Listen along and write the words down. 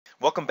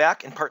Welcome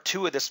back. In part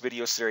 2 of this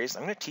video series,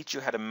 I'm going to teach you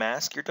how to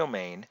mask your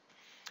domain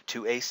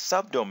to a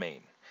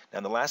subdomain. Now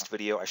in the last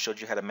video I showed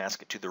you how to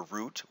mask it to the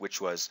root, which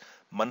was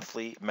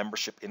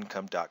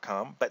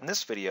monthlymembershipincome.com, but in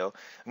this video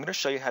I'm going to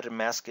show you how to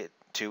mask it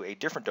to a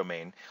different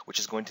domain, which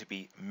is going to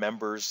be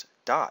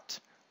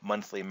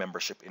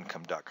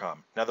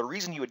members.monthlymembershipincome.com. Now the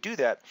reason you would do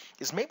that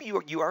is maybe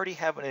you already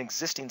have an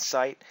existing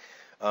site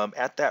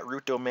at that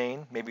root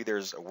domain. Maybe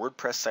there's a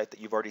WordPress site that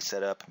you've already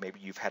set up. Maybe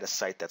you've had a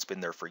site that's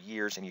been there for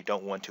years and you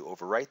don't want to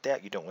overwrite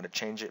that, you don't want to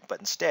change it, but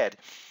instead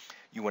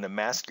you want to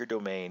mask your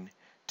domain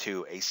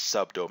to a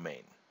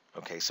subdomain.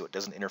 Okay, so it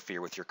doesn't interfere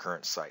with your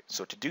current site.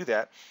 So to do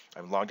that,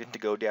 I'm logged into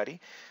GoDaddy.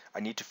 I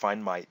need to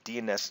find my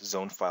DNS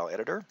zone file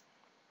editor.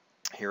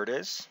 Here it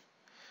is.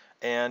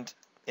 And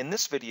in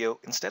this video,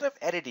 instead of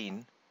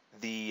editing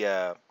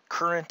the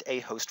current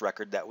A-host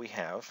record that we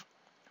have,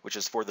 which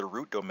is for the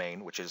root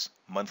domain, which is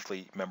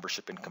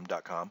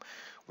monthlymembershipincome.com,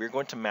 we're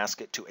going to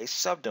mask it to a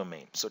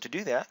subdomain. So to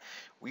do that,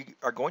 we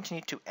are going to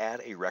need to add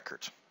a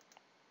record.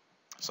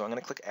 So I'm going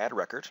to click Add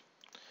Record,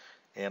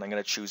 and I'm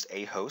going to choose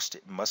a host.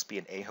 It must be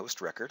an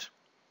A-host record.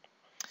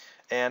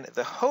 And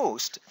the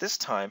host this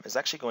time is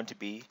actually going to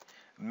be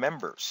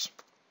members.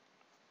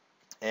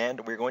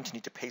 And we're going to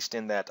need to paste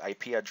in that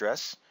IP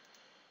address,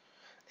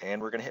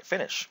 and we're going to hit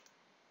Finish.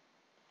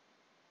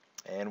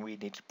 And we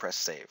need to press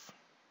Save.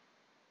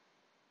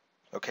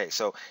 Okay,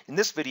 so in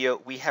this video,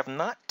 we have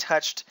not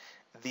touched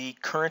the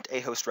current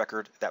A-host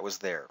record that was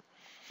there.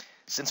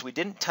 Since we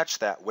didn't touch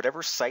that,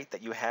 whatever site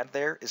that you had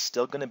there is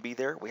still going to be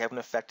there. We haven't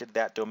affected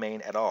that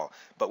domain at all.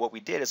 But what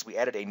we did is we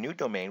added a new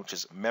domain, which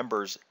is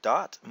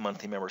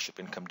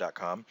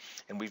members.monthlymembershipincome.com,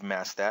 and we've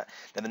masked that.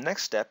 Now the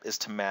next step is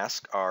to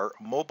mask our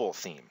mobile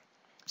theme.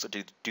 So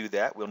to do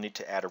that, we'll need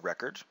to add a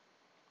record.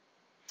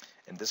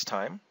 And this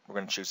time, we're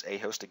going to choose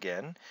A-host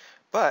again,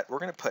 but we're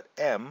going to put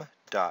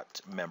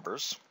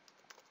m.members.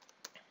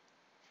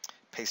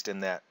 Paste in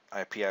that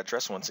IP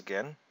address once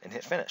again and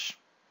hit Finish.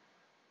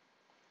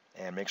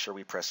 And make sure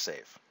we press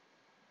Save.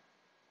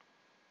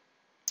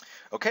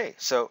 Okay,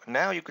 so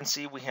now you can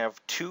see we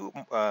have two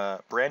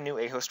brand new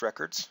A-host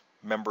records,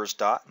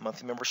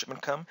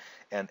 members.monthlymembershipincome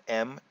and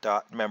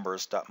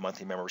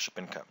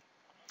m.members.monthlymembershipincome.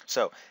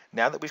 So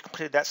now that we've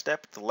completed that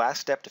step, the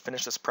last step to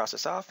finish this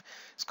process off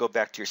is go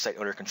back to your site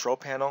owner control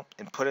panel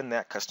and put in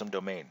that custom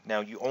domain. Now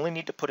you only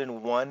need to put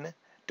in one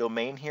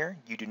domain here.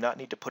 You do not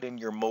need to put in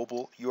your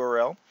mobile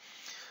URL.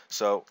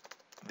 So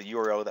the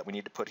URL that we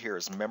need to put here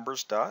is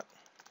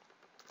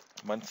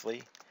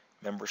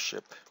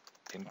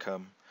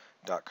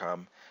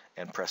members.monthlymembershipincome.com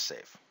and press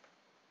Save.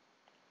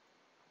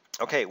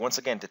 Okay, once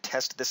again, to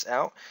test this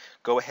out,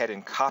 go ahead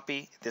and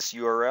copy this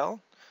URL,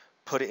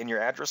 put it in your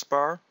address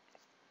bar,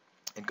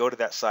 and go to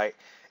that site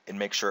and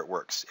make sure it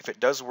works. If it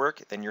does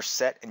work, then you're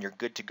set and you're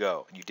good to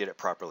go and you did it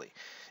properly.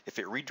 If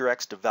it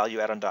redirects to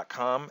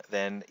valueaddon.com,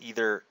 then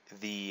either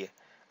the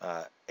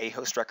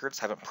A-host records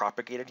haven't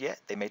propagated yet,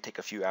 they may take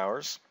a few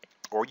hours,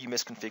 or you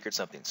misconfigured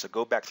something. So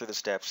go back through the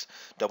steps,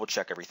 double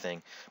check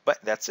everything. But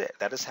that's it.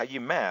 That is how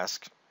you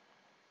mask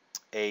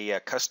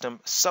a custom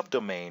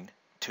subdomain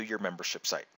to your membership site.